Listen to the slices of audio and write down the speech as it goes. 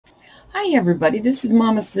Hi everybody, this is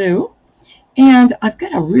Mama Sue, and I've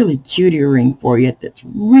got a really cute earring for you that's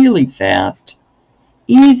really fast,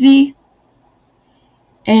 easy,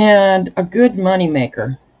 and a good money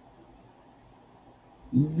maker.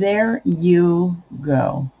 There you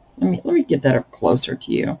go. Let me get that up closer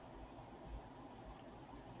to you.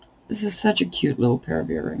 This is such a cute little pair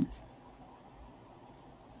of earrings.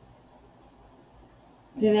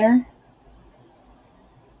 See there?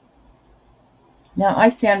 Now I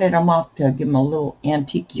sanded them off to give them a little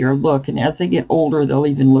antiquier look, and as they get older, they'll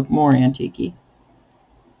even look more antique-y.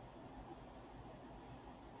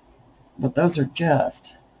 But those are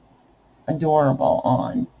just adorable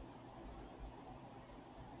on.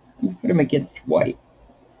 Let me put them against white.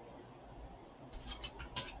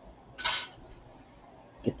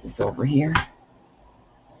 Get this over here.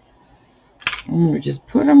 I'm going to just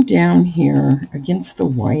put them down here against the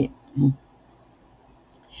white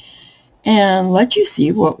and let you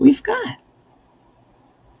see what we've got.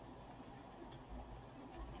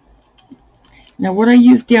 Now what I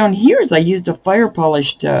used down here is I used a fire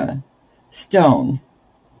polished stone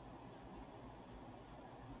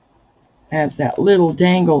as that little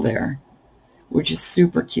dangle there, which is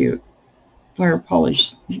super cute. Fire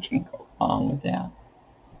polish, you can't go wrong with that.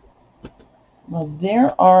 Well,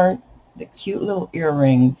 there are the cute little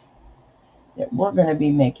earrings that we're going to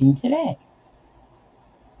be making today.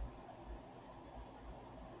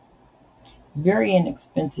 Very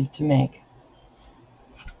inexpensive to make.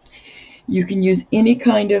 You can use any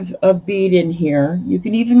kind of bead in here. You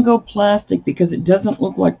can even go plastic because it doesn't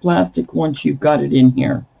look like plastic once you've got it in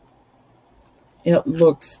here. It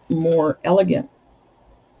looks more elegant.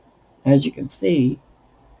 As you can see,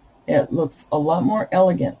 it looks a lot more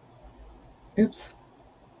elegant. Oops.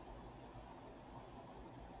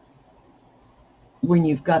 When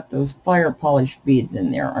you've got those fire polished beads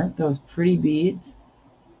in there. Aren't those pretty beads?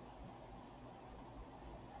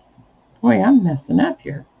 Boy, I'm messing up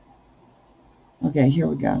here. Okay, here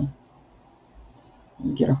we go.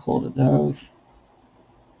 Get a hold of those.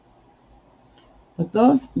 But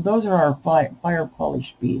those are our fire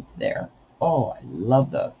polished beads there. Oh, I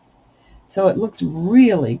love those. So it looks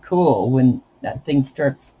really cool when that thing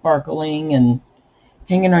starts sparkling and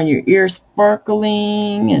hanging on your ear,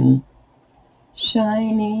 sparkling and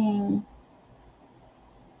shining.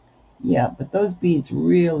 Yeah, but those beads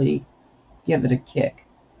really give it a kick.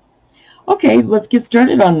 Okay, let's get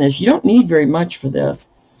started on this. You don't need very much for this.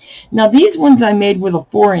 Now these ones I made with a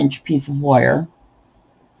 4-inch piece of wire.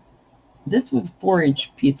 This was a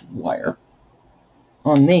 4-inch piece of wire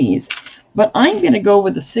on these, but I'm going to go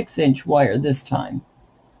with a 6-inch wire this time.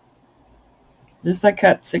 This I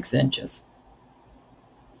cut 6 inches.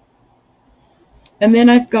 And then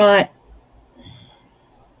I've got,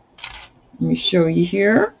 let me show you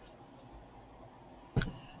here.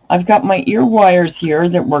 I've got my ear wires here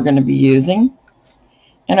that we're going to be using.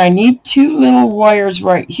 And I need 2 little wires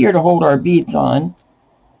right here to hold our beads on.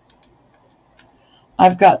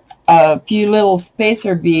 I've got a few little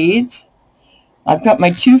spacer beads. I've got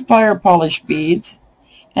my 2 fire polish beads.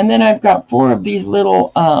 And then I've got 4 of these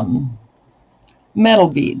little metal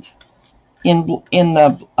beads in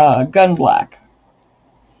the gun black.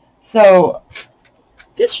 So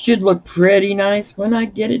this should look pretty nice when I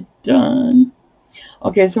get it done.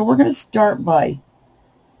 Okay, so we're going to start by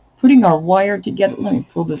putting our wire together. Let me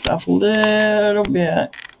pull this up a little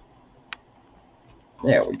bit.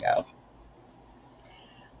 There we go.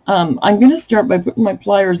 I'm going to start by putting my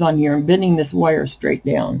pliers on here and bending this wire straight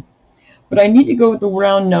down. But I need to go with the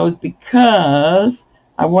round nose because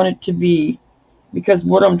I want it to be, because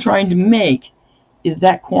what I'm trying to make is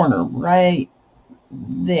that corner right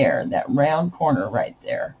there, that round corner right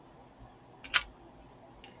there.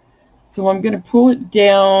 So I'm going to pull it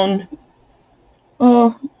down,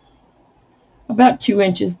 about 2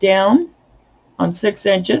 inches down on 6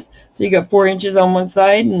 inches. So you got 4 inches on one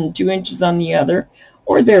side and 2 inches on the other,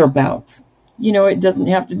 or thereabouts. You know, it doesn't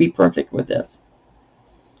have to be perfect with this.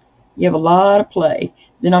 You have a lot of play.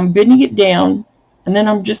 Then I'm bending it down, and then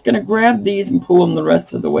I'm just going to grab these and pull them the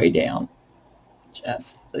rest of the way down.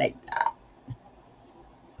 Just like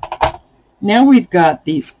that. Now we've got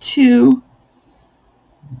these 2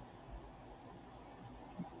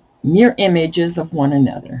 mirror images of one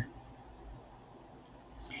another.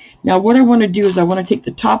 Now what I want to do is I want to take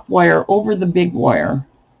the top wire over the big wire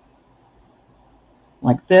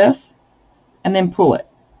like this and then pull it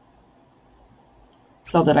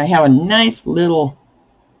so that I have a nice little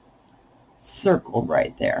circle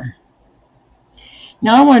right there.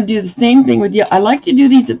 Now I want to do the same thing with you. I like to do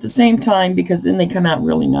these at the same time because then they come out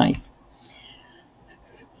really nice.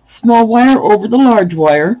 Small wire over the large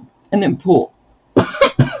wire and then pull.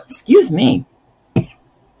 Excuse me.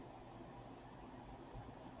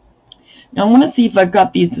 Now I want to see if I've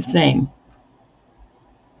got these the same.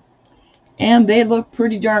 And they look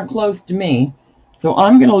pretty darn close to me. So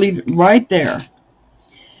I'm going to leave it right there.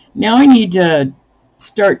 Now I need to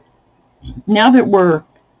start, now that we're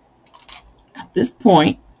at this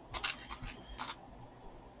point,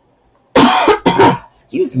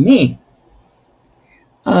 excuse me,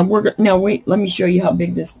 now wait, let me show you how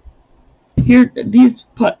big this, here, these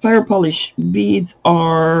fire polish beads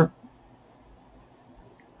are,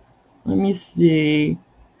 let me see,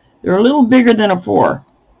 they're a little bigger than a 4.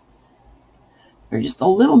 They're just a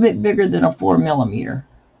little bit bigger than a 4 millimeter.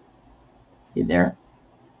 See there?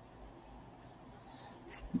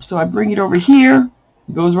 So I bring it over here,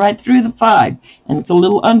 it goes right through the 5, and it's a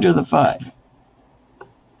little under the 5.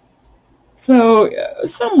 So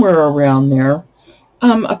somewhere around there.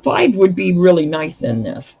 A 5 would be really nice in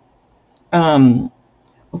this. A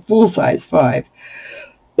full-size 5.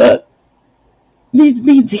 But these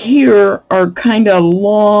beads here are kind of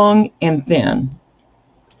long and thin.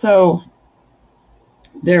 So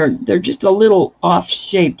they're just a little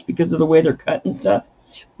off-shaped because of the way they're cut and stuff.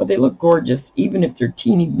 But they look gorgeous, even if they're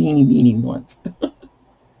teeny, beany ones.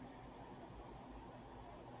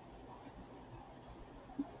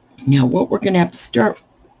 Now, what we're going to have to start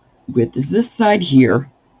with is this side here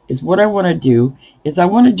is what I want to do is I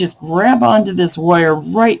want to just grab onto this wire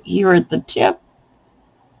right here at the tip.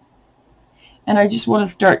 And I just want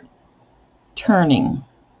to start turning.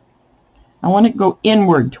 I want to go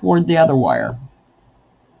inward toward the other wire.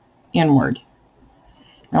 Inward.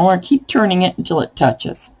 And I want to keep turning it until it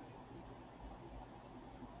touches.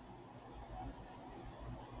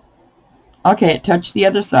 Okay, it touched the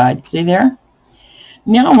other side. See there?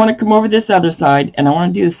 Now I want to come over this other side and I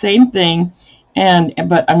want to do the same thing,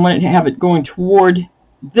 but I want to have it going toward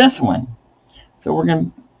this one. So we're going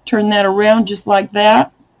to turn that around just like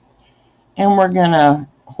that, and we're going to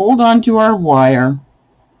hold on to our wire,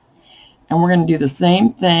 and we're going to do the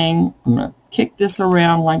same thing. I'm going to kick this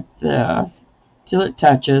around like this till it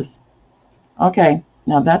touches. Okay,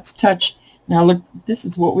 now that's touched. Now look, this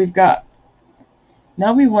is what we've got.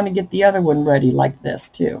 Now we want to get the other one ready like this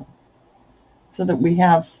too, so that we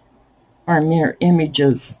have our mirror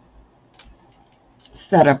images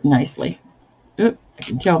set up nicely. Oop, I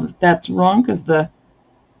can tell that that's wrong because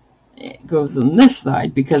it goes on this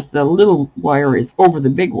side because the little wire is over the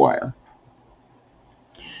big wire.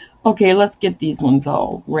 Okay, let's get these ones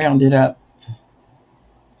all rounded up.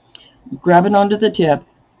 Grab it onto the tip.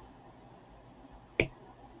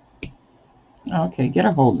 Okay, get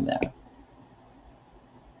a hold of that.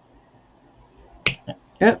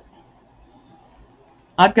 Yep.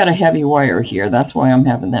 I've got a heavy wire here. That's why I'm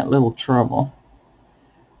having that little trouble.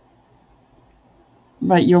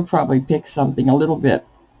 But you'll probably pick something a little bit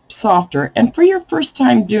softer. And for your first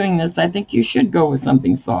time doing this, I think you should go with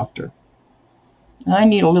something softer. I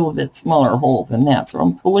need a little bit smaller hole than that, so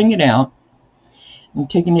I'm pulling it out. I'm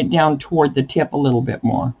taking it down toward the tip a little bit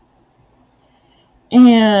more.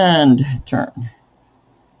 And turn.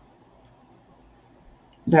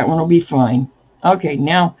 That one will be fine. Okay,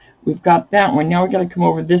 now we've got that one. Now we've got to come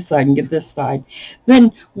over this side and get this side.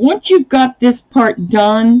 Then once you've got this part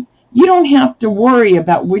done, you don't have to worry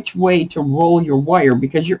about which way to roll your wire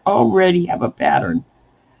because you already have a pattern.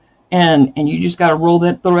 And you just got to roll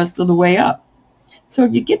that the rest of the way up. So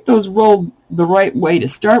if you get those rolled the right way to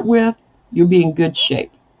start with, you'll be in good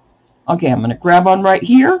shape. Okay, I'm going to grab on right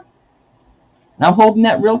here. And I'm holding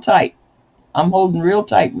that real tight. I'm holding real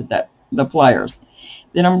tight with the pliers.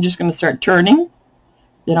 Then I'm just going to start turning.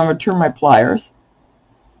 Then I'm going to turn my pliers.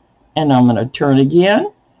 And I'm going to turn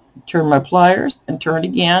again, turn my pliers, and turn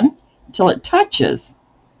again until it touches.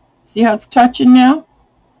 See how it's touching now?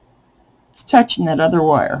 It's touching that other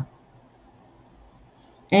wire.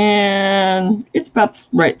 And it's about the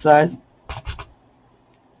right size.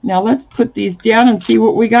 Now let's put these down and see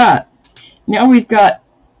what we got. Now we've got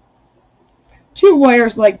two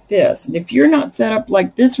wires like this. And if you're not set up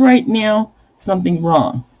like this right now, something's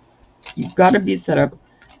wrong. You've got to be set up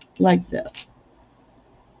like this.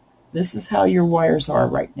 This is how your wires are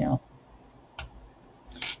right now.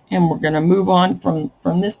 And we're going to move on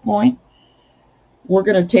from this point. We're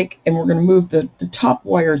going to take and we're going to move the top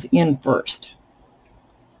wires in first.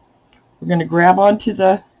 We're going to grab onto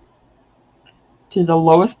the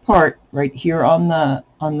lowest part right here on the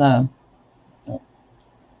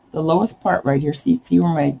lowest part right here. See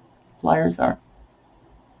where my pliers are?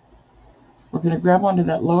 We're going to grab onto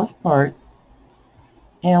that lowest part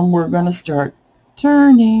and we're going to start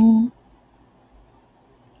turning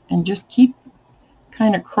and just keep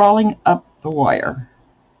kind of crawling up the wire.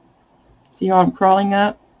 See how I'm crawling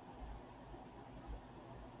up?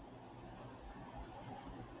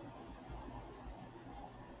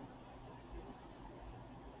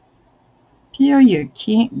 till you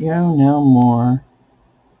can't go no more.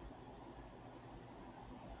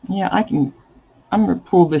 Yeah, I'm going to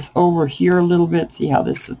pull this over here a little bit. See how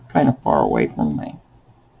this is kind of far away from my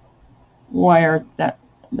wire. That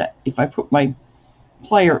if I put my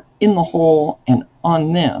plier in the hole and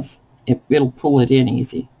on this, it'll pull it in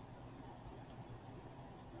easy.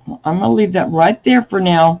 I'm going to leave that right there for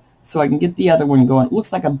now so I can get the other one going. It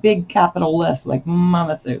looks like a big capital S, like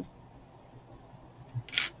Mama Sue.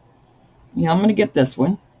 Now I'm going to get this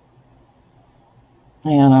one.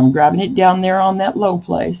 And I'm grabbing it down there on that low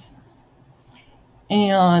place.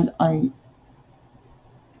 And I'm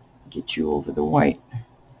get you over the white.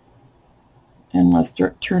 And let's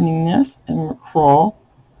start turning this and we'll crawl.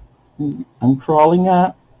 I'm crawling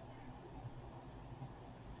up.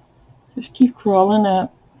 Just keep crawling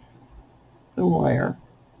up the wire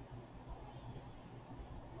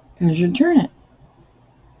as you turn it.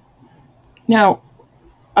 Now,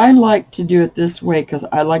 I like to do it this way because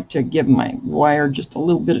I like to give my wire just a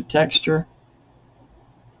little bit of texture.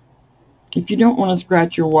 If you don't want to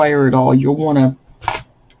scratch your wire at all, you'll want to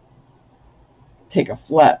take a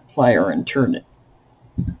flat plier and turn it.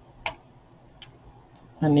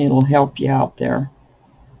 And it'll help you out there.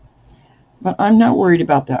 But I'm not worried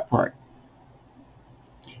about that part.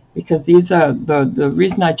 Because these the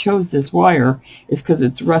reason I chose this wire is because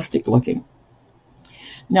it's rustic looking.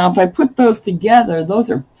 Now if I put those together, those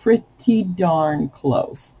are pretty darn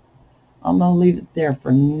close. I'm going to leave it there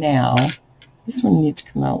for now. This one needs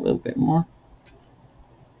to come out a little bit more.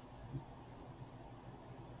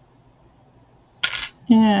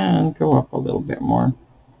 And go up a little bit more.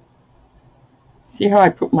 See how I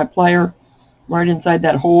put my plier right inside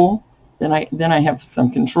that hole? Then I have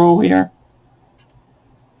some control here.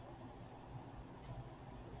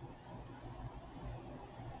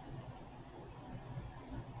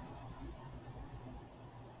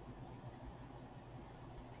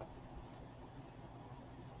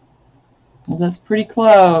 Well, that's pretty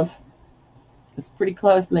close. That's pretty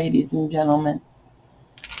close, ladies and gentlemen.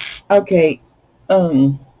 Okay,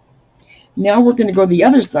 now we're going to go the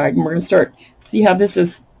other side, and we're going to start. See how this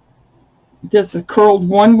is curled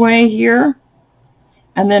one way here,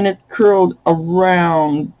 and then it's curled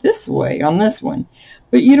around this way on this one.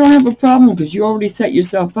 But you don't have a problem because you already set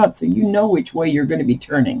yourself up, so you know which way you're going to be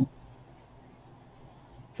turning.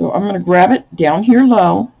 So I'm going to grab it down here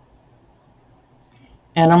low,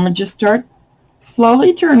 and I'm going to just start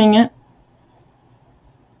slowly turning it.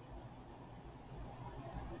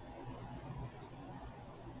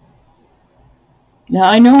 Now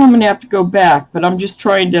I know I'm going to have to go back, but I'm just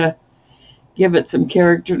trying to give it some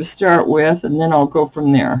character to start with, and then I'll go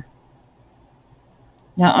from there.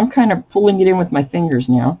 Now I'm kind of pulling it in with my fingers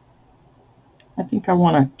now. I think I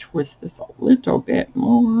want to twist this a little bit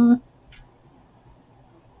more.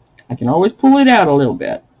 I can always pull it out a little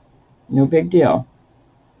bit. No big deal.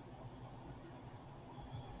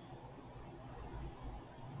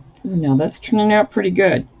 Now that's turning out pretty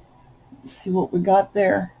good. Let's see what we got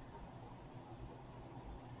there.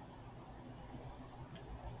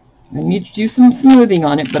 I need to do some smoothing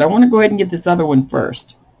on it, but I want to go ahead and get this other one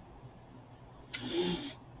first.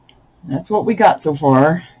 That's what we got so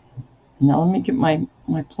far. Now let me get my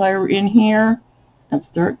plier in here and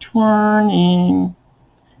start turning.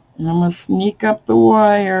 And I'm going to sneak up the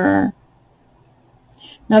wire.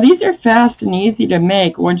 Now these are fast and easy to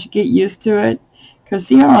make once you get used to it. Because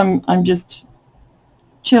see how I'm just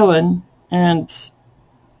chilling and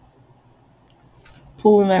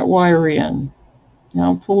pulling that wire in.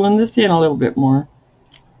 Now I'm pulling this in a little bit more.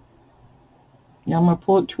 Now I'm going to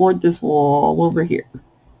pull it toward this wall over here.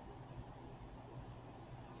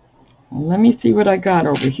 Well, let me see what I got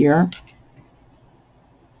over here.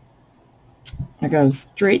 I got to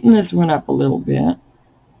straighten this one up a little bit.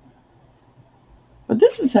 But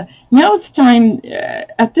this is now it's time,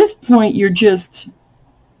 at this point you're just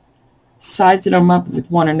sizing them up with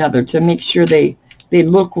one another to make sure they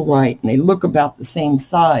look right and they look about the same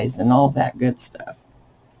size and all that good stuff.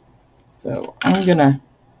 So I'm going to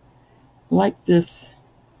like this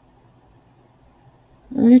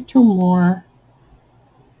a little more.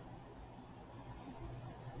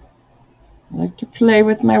 I like to play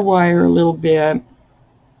with my wire a little bit.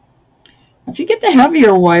 If you get the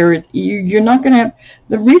heavier wire, you're not going to have...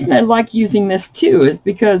 The reason I like using this too is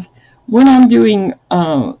because when I'm doing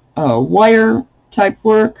wire type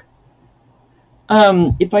work,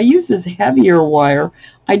 if I use this heavier wire,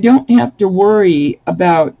 I don't have to worry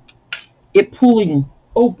about it pulling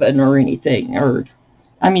open or anything. Or,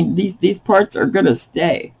 I mean, these parts are going to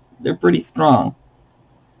stay. They're pretty strong.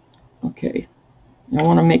 Okay. I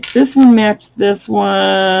want to make this one match this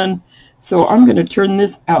one. So I'm going to turn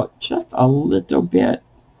this out just a little bit,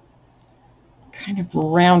 kind of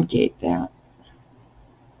round gate that,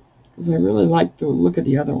 because I really like the look of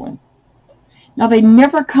the other one. Now they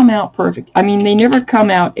never come out perfect. I mean, they never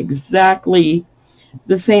come out exactly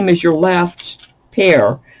the same as your last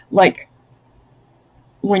pair, like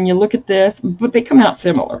when you look at this, but they come out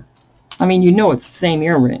similar. I mean, you know it's the same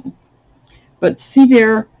earring. But see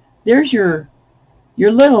there, there's your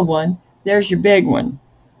little one, there's your big one.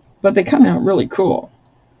 But they come out really cool.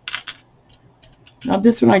 Now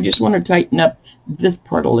this one, I just want to tighten up this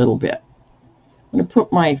part a little bit. I'm going to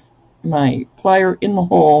put my plier in the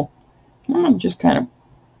hole. And I'm going to just kind of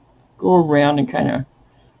go around and kind of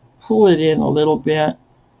pull it in a little bit.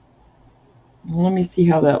 And let me see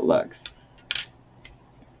how that looks.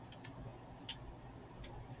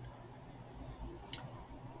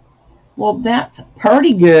 Well, that's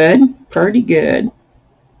pretty good. Pretty good.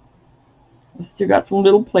 I still got some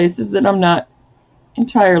little places that I'm not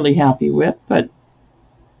entirely happy with, but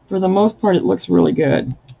for the most part, it looks really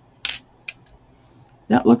good.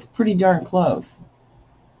 That looks pretty darn close.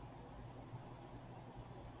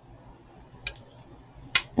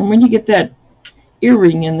 And when you get that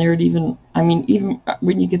earring in there, it even, I mean, even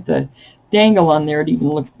when you get the dangle on there, it even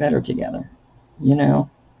looks better together, you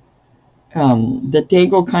know. The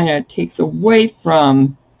dangle kind of takes away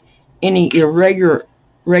from any irregular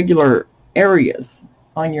areas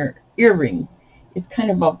on your earring. It's kind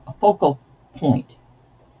of a focal point,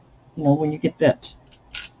 you know, when you get that.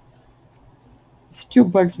 It still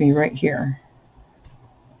bugs me right here.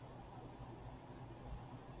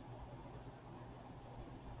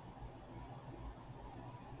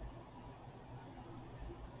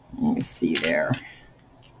 Let me see there.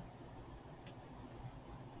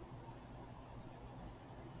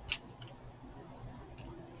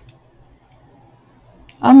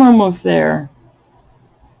 I'm almost there.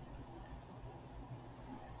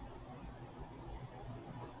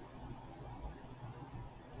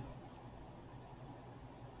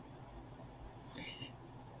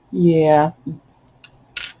 Yeah.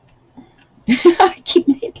 I keep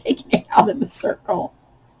taking it out of the circle.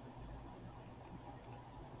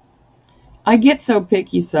 I get so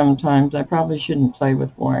picky sometimes. I probably shouldn't play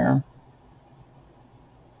with wire,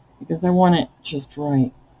 because I want it just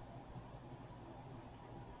right.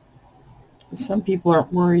 Some people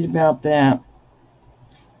aren't worried about that.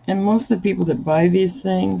 And most of the people that buy these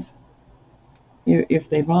things, if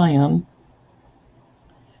they buy them,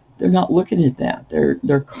 they're not looking at that.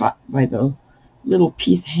 They're caught by the little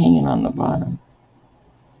piece hanging on the bottom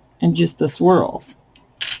and just the swirls.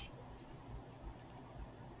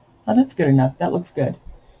 Oh, that's good enough. That looks good.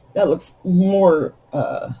 That looks more,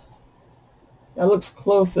 that looks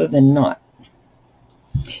closer than not.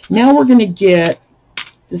 Now we're going to get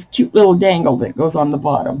this cute little dangle that goes on the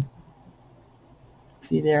bottom.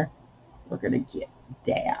 See there? We're going to get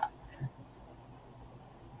that.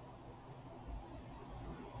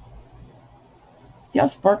 See how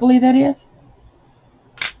sparkly that is?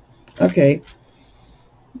 Okay.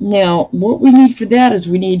 Now, what we need for that is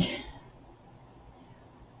we need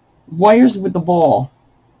wires with the ball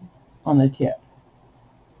on the tip.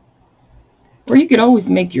 Or you could always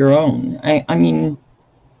make your own. I mean,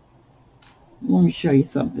 let me show you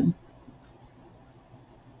something.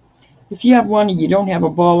 If you have one and you don't have a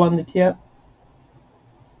ball on the tip,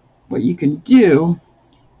 what you can do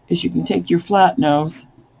is you can take your flat nose,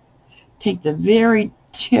 take the very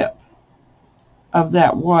tip of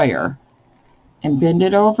that wire and bend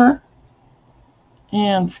it over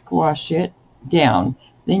and squash it down.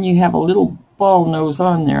 Then you have a little ball nose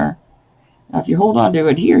on there. Now if you hold on to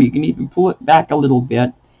it here, you can even pull it back a little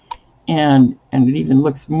bit, and it even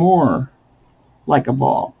looks more like a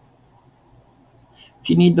ball. If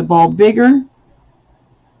you need the ball bigger,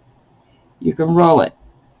 you can roll it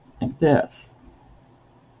like this.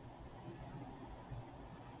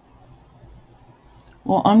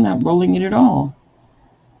 Well, I'm not rolling it at all.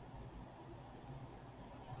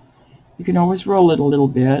 You can always roll it a little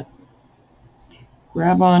bit,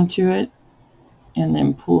 grab onto it, and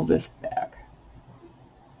then pull this back.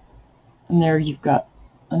 And there you've got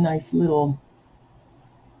a nice little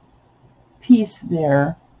piece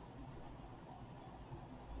there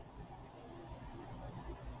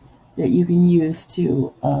that you can use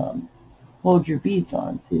to hold your beads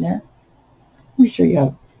on. See there? Let me show you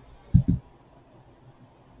how.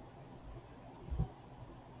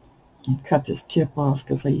 I'll cut this tip off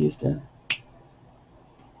because I used a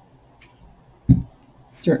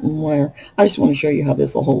certain wire. I just want to show you how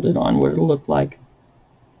this will hold it on, what it'll look like.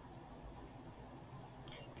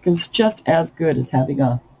 Because it's just as good as having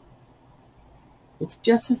a It's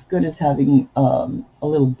just as good as having a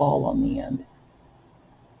little ball on the end.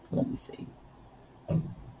 Let me see.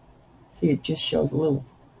 See, it just shows a little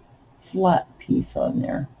flat piece on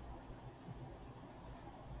there.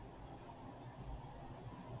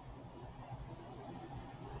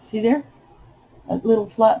 See there? That little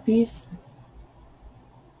flat piece.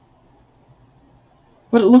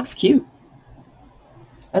 But it looks cute.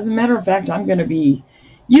 As a matter of fact, I'm going to be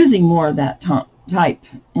using more of that type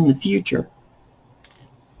in the future.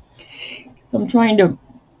 I'm trying to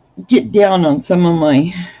get down on some of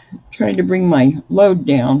my, trying to bring my load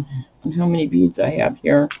down on how many beads I have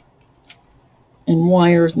here and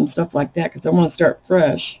wires and stuff like that, because I want to start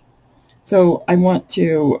fresh. So I want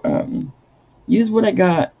to use what I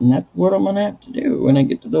got, and that's what I'm going to have to do when I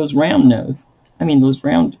get to those round nose. I mean those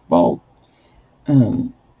round ball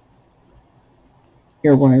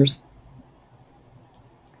ear wires.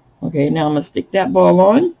 Okay, now I'm going to stick that ball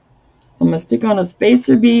on. I'm going to stick on a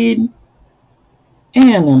spacer bead.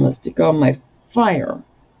 And I'm going to stick on my fire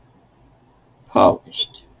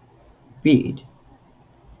polished bead.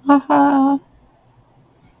 Haha.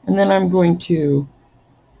 And then I'm going to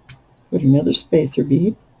put another spacer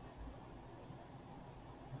bead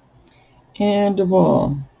and a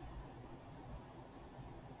ball.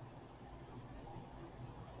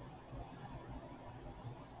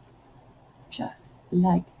 Just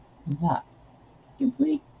like that. See,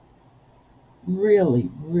 pretty? Really,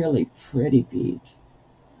 really pretty beads.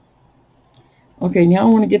 Okay, now I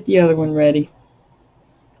want to get the other one ready.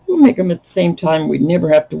 We'll make them at the same time. We'd never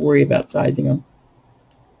have to worry about sizing them.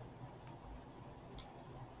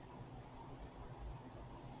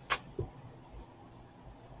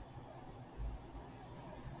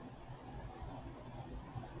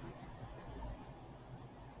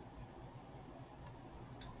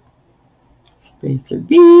 Spacer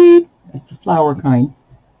bead. That's a flower kind.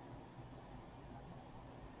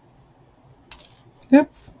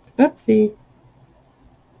 Oops. Oopsie.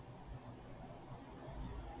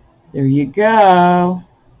 There you go.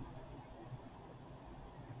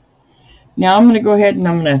 Now I'm going to go ahead and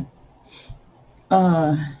I'm going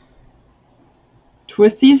to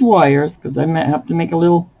twist these wires, because I might have to make a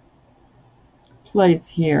little place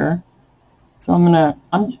here. So I'm going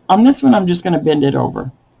to, on this one, I'm just going to bend it over.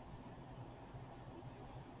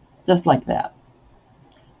 Just like that.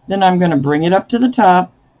 Then I'm going to bring it up to the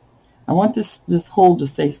top. I want this hole to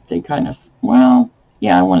stay kind of, well,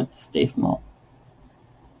 yeah, I want it to stay small.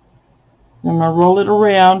 Then I'm going to roll it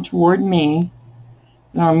around toward me.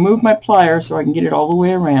 Then I'll move my pliers so I can get it all the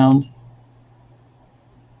way around.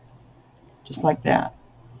 Just like that.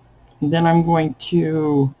 And then I'm going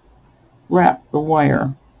to wrap the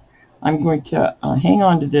wire. I'm going to hang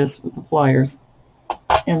on to this with the pliers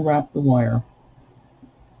and wrap the wire.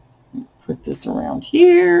 Put this around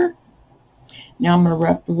here. Now I'm going to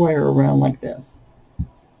wrap the wire around like this.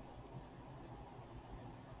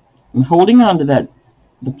 I'm holding on to that,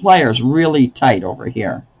 the pliers really tight over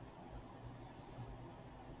here.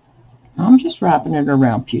 I'm just wrapping it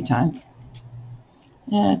around a few times.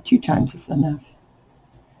 2 times is enough.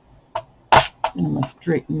 Then I'm going to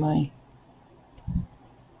straighten my,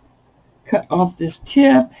 cut off this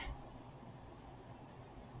tip.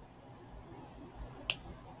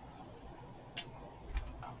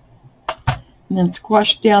 And then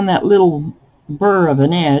squash down that little burr of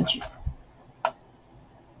an edge.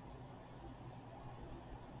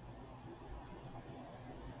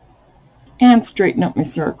 And straighten up my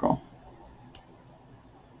circle.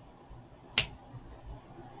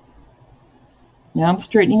 Now I'm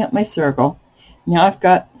straightening up my circle. Now I've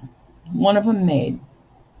got one of them made.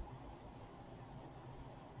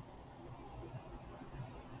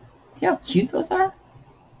 See how cute those are?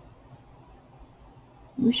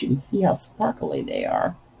 I wish you could see how sparkly they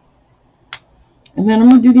are. And then I'm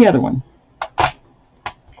going to do the other one.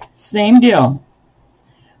 Same deal.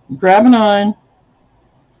 Grab it on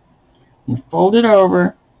and fold it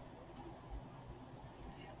over.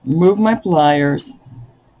 Move my pliers.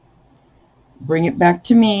 Bring it back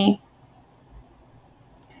to me.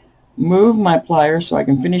 Move my pliers so I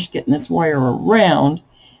can finish getting this wire around.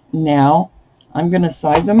 Now I'm going to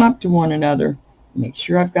size them up to one another. Make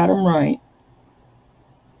sure I've got them right.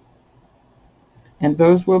 And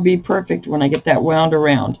those will be perfect when I get that wound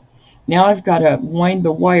around. Now I've got to wind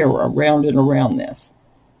the wire around and around this.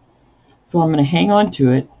 So I'm going to hang on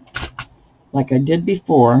to it like I did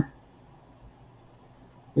before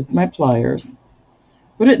with my pliers.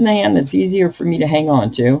 Put it in the hand that's easier for me to hang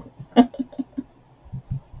on to.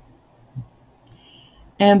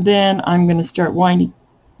 And then I'm going to start winding.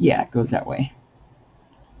 Yeah, it goes that way.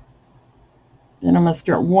 Then I'm going to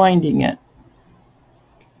start winding it.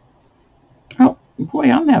 Oh, Boy,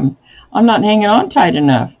 I'm not hanging on tight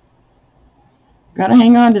enough. Gotta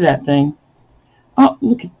hang on to that thing. Oh,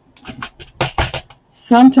 look at,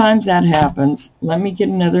 sometimes that happens. Let me get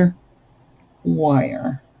another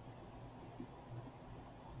wire.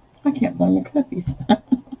 I can't find my cookies.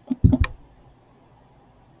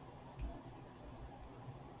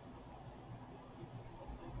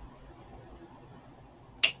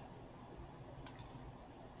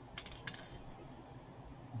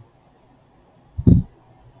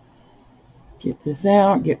 Get this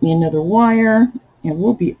out, get me another wire, and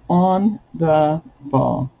we'll be on the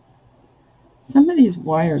ball. Some of these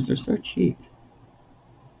wires are so cheap.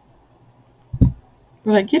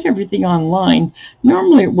 But I get everything online.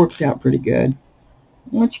 Normally it works out pretty good.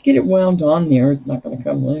 Once you get it wound on there, it's not going to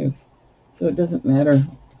come loose. So it doesn't matter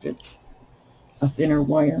if it's a thinner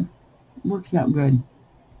wire. It works out good.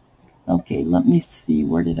 Okay, let me see.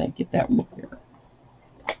 Where did I get that wire?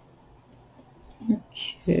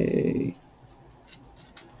 Okay.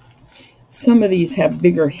 Some of these have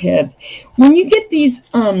bigger heads. When you get these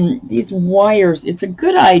wires, it's a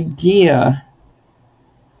good idea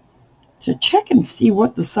to check and see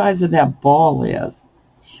what the size of that ball is.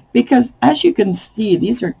 Because as you can see,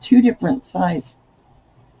 these are two different size.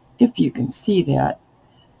 If you can see that,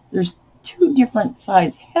 there's two different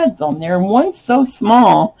size heads on there. And one's so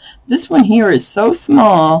small, this one here is so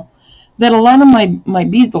small that a lot of my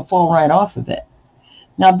beads will fall right off of it.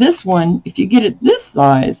 Now this one, if you get it this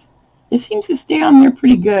size, it seems to stay on there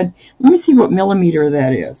pretty good. Let me see what millimeter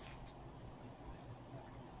that is,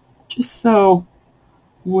 just so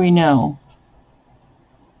we know.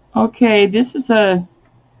 Okay, this is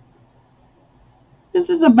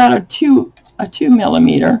about a 2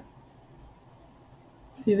 millimeter.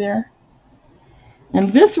 See there? And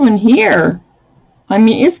this one here, I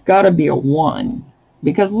mean, it's got to be a 1,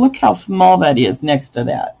 because look how small that is next to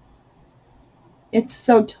that. It's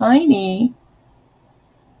so tiny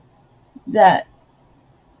that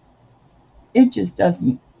it just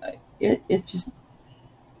doesn't, it's just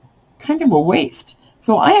kind of a waste.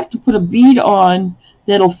 So I have to put a bead on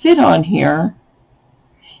that'll fit on here,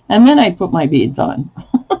 and then I put my beads on.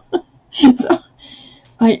 So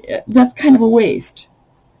that's kind of a waste.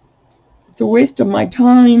 It's a waste of my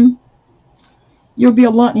time. You'll be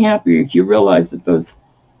a lot happier if you realize that those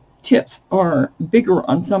tips are bigger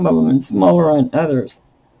on some of them and smaller on others.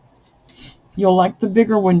 You'll like the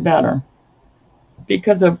bigger one better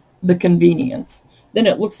because of the convenience. Then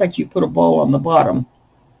it looks like you put a ball on the bottom.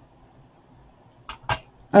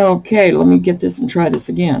 Okay, let me get this and try this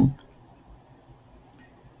again.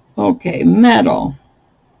 Okay, metal.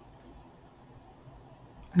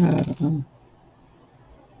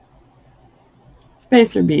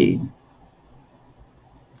 Spacer bead.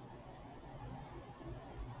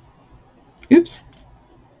 Oops.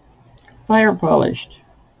 Fire polished.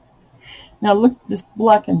 Now look, this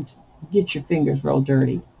blackened, get your fingers real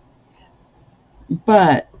dirty.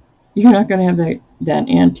 But you're not going to have that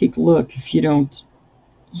antique look if you don't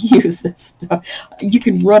use this stuff. You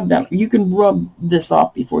can rub this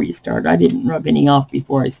off before you start. I didn't rub any off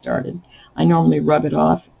before I started. I normally rub it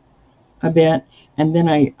off a bit, and then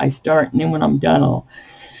I start, and then when I'm done,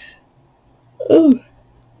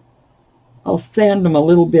 I'll sand them a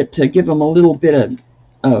little bit to give them a little bit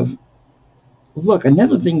of look.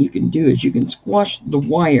 Another thing you can do is you can squash the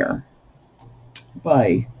wire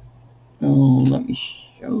by, let me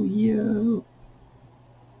show you.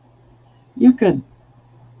 You could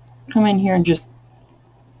come in here and just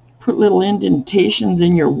put little indentations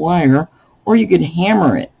in your wire, or you could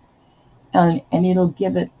hammer it, and it'll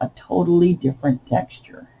give it a totally different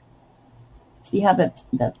texture. See how that's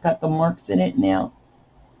got the marks in it now?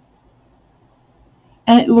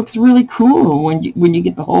 And it looks really cool when you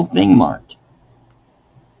get the whole thing marked.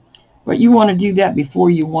 But you want to do that before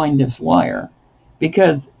you wind this wire,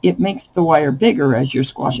 because it makes the wire bigger as you're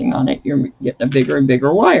squashing on it. You're getting a bigger and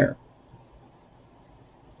bigger wire.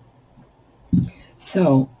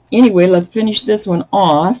 So anyway, let's finish this one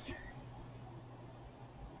off.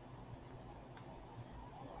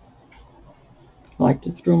 I like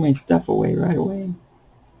to throw my stuff away right away.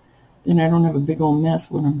 Then I don't have a big old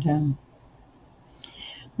mess when I'm done.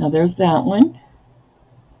 Now there's that one.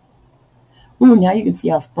 Ooh, now you can see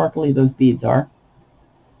how sparkly those beads are.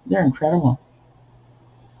 They're incredible.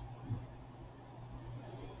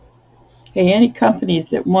 Hey, any companies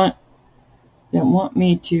that want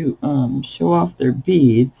me to show off their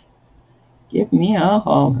beads, give me a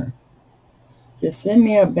holler. Just send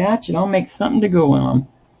me a batch and I'll make something to go on.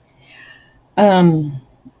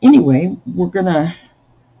 Anyway, we're gonna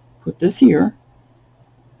put this here.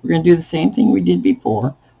 We're gonna do the same thing we did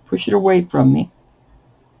before. Push it away from me.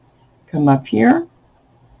 Come up here,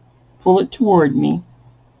 pull it toward me,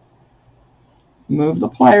 move the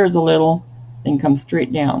pliers a little, then come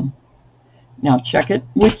straight down. Now check it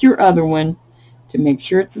with your other one to make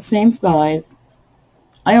sure it's the same size.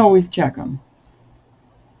 I always check them.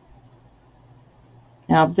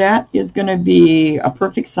 Now that is going to be a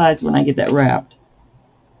perfect size when I get that wrapped.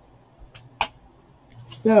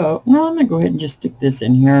 So now I'm going to go ahead and just stick this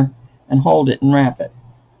in here and hold it and wrap it.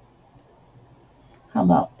 How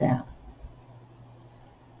about that?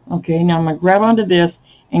 Okay, now I'm going to grab onto this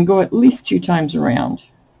and go at least 2 times around.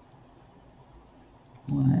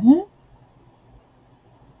 1,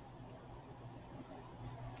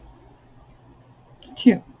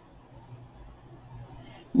 2.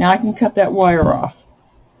 Now I can cut that wire off.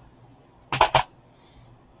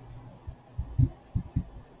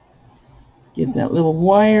 Get that little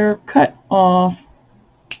wire cut off.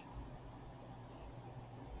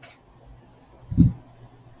 And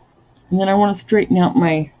then I want to straighten out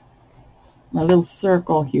my little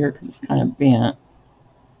circle here because it's kind of bent.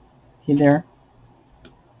 See there?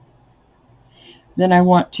 Then I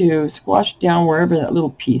want to squash down wherever that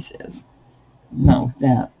little piece is. No,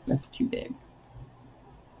 that's too big.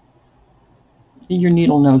 Your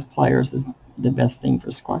needle nose pliers is the best thing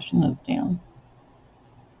for squashing those down.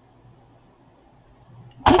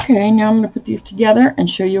 Okay, now I'm going to put these together and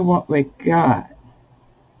show you what we got.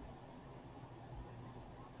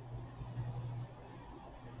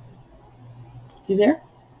 See there?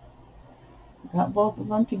 Got both of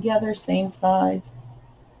them together, same size.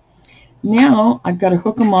 Now I've got to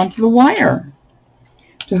hook them onto the wire.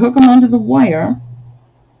 To hook them onto the wire,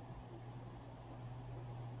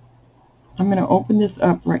 I'm going to open this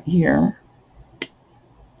up right here.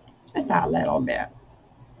 Just a little bit.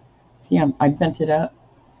 See, I bent it up.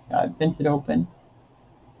 So I bent it open.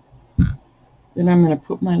 Then I'm going to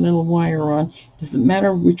put my little wire on. Doesn't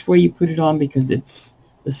matter which way you put it on because it's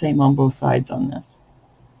the same on both sides on this.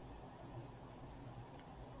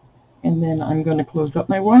 And then I'm going to close up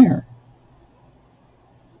my wire.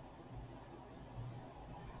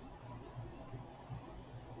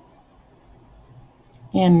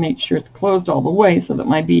 And make sure it's closed all the way so that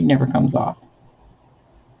my bead never comes off.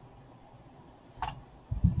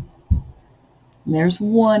 And there's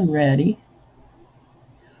one ready.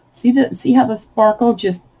 See how the sparkle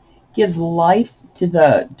just gives life to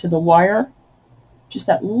the wire? Just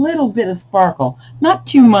that little bit of sparkle. Not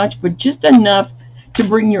too much, but just enough to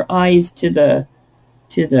bring your eyes to the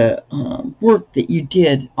work that you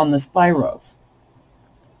did on the spiros.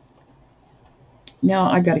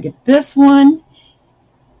 Now I got to get this one.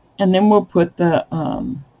 And then we'll put the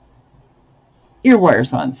ear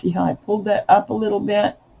wires on. See how I pulled that up a little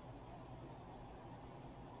bit?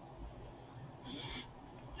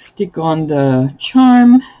 Stick on the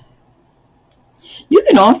charm. You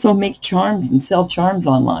can also make charms and sell charms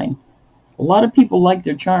online. A lot of people like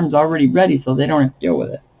their charms already ready so they don't have to deal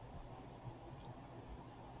with it.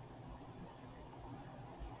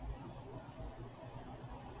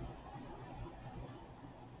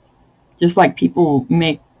 Just like people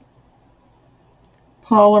make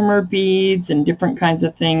polymer beads and different kinds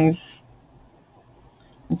of things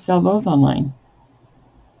and sell those online.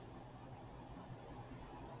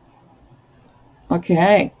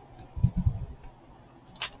 Okay.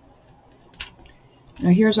 Now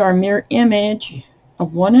here's our mirror image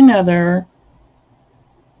of one another.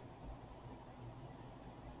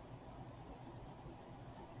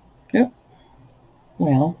 Yep.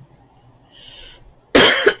 Well,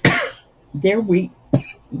 there we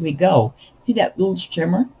go. See that little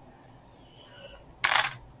shimmer?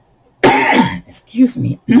 Excuse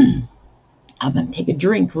me. I'm going to take a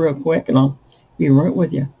drink real quick and I'll be right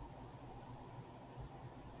with you.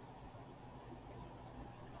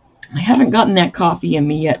 I haven't gotten that coffee in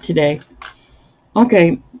me yet today.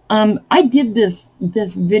 Okay, I did this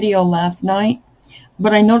video last night,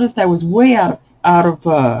 but I noticed I was way out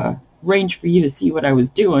of range for you to see what I was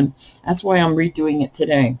doing. That's why I'm redoing it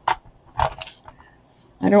today.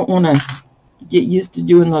 I don't want to get used to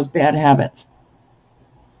doing those bad habits.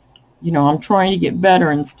 You know, I'm trying to get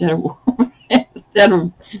better instead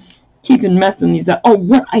of keeping messing these up. Oh,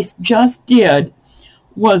 what I just did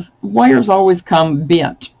was wires always come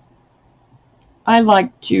bent. I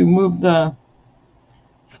like to move the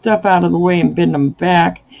stuff out of the way and bend them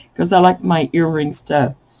back because I like my earrings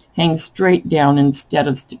to hang straight down instead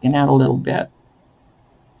of sticking out a little bit.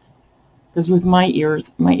 Because with my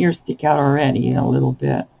ears stick out already a little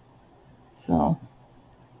bit. So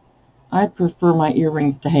I prefer my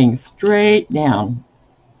earrings to hang straight down.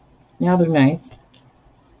 Now they're nice.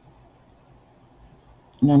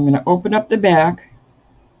 And I'm going to open up the back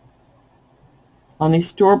On these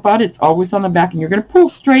store-bought, it's always on the back, and you're going to pull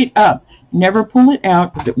straight up. Never pull it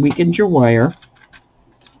out because it weakens your wire.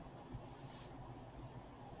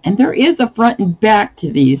 And there is a front and back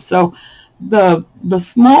to these. So the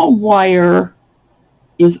small wire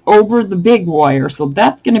is over the big wire, so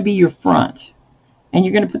that's going to be your front. And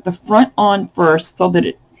you're going to put the front on first so that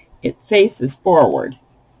it faces forward.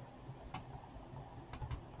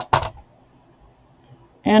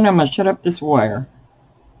 And I'm going to shut up this wire.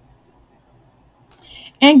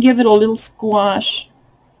 And give it a little squash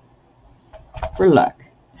for luck.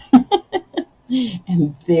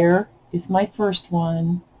 And there is my first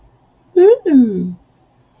one. Ooh.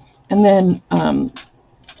 And then I'm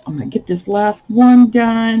going to get this last one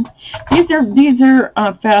done. These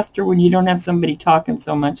are faster when you don't have somebody talking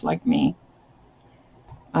so much like me.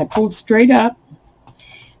 I pulled straight up.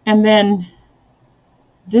 And then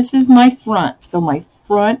this is my front. So my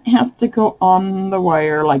front has to go on the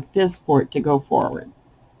wire like this for it to go forward.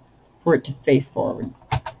 For it to face forward.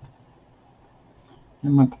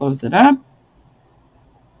 I'm going to close it up.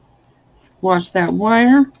 Squash that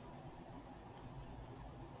wire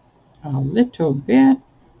a little bit.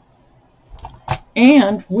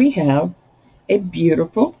 And we have a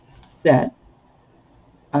beautiful set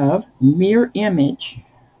of mirror image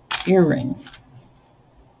earrings.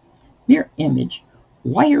 Mirror image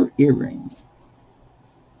wire earrings.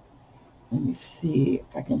 Let me see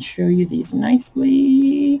if I can show you these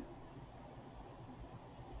nicely.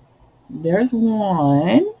 There's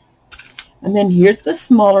one. And then here's the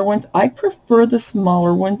smaller ones. I prefer the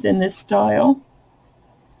smaller ones in this style.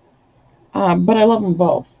 But I love them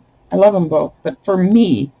both. I love them both. But for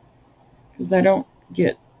me, because I don't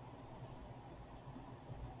get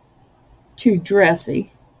too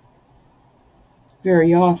dressy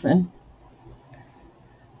very often.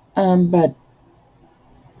 But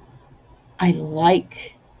I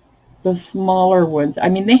like the smaller ones. I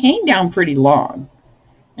mean, they hang down pretty long.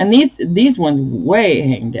 And these ones way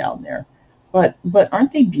hang down there. But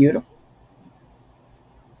aren't they beautiful?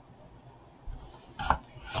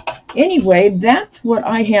 Anyway, that's what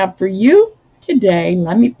I have for you today.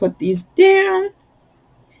 Let me put these down.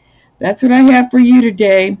 That's what I have for you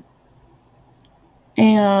today.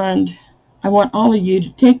 And I want all of you to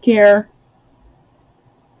take care.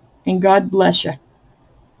 And God bless you.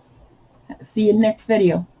 See you next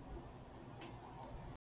video.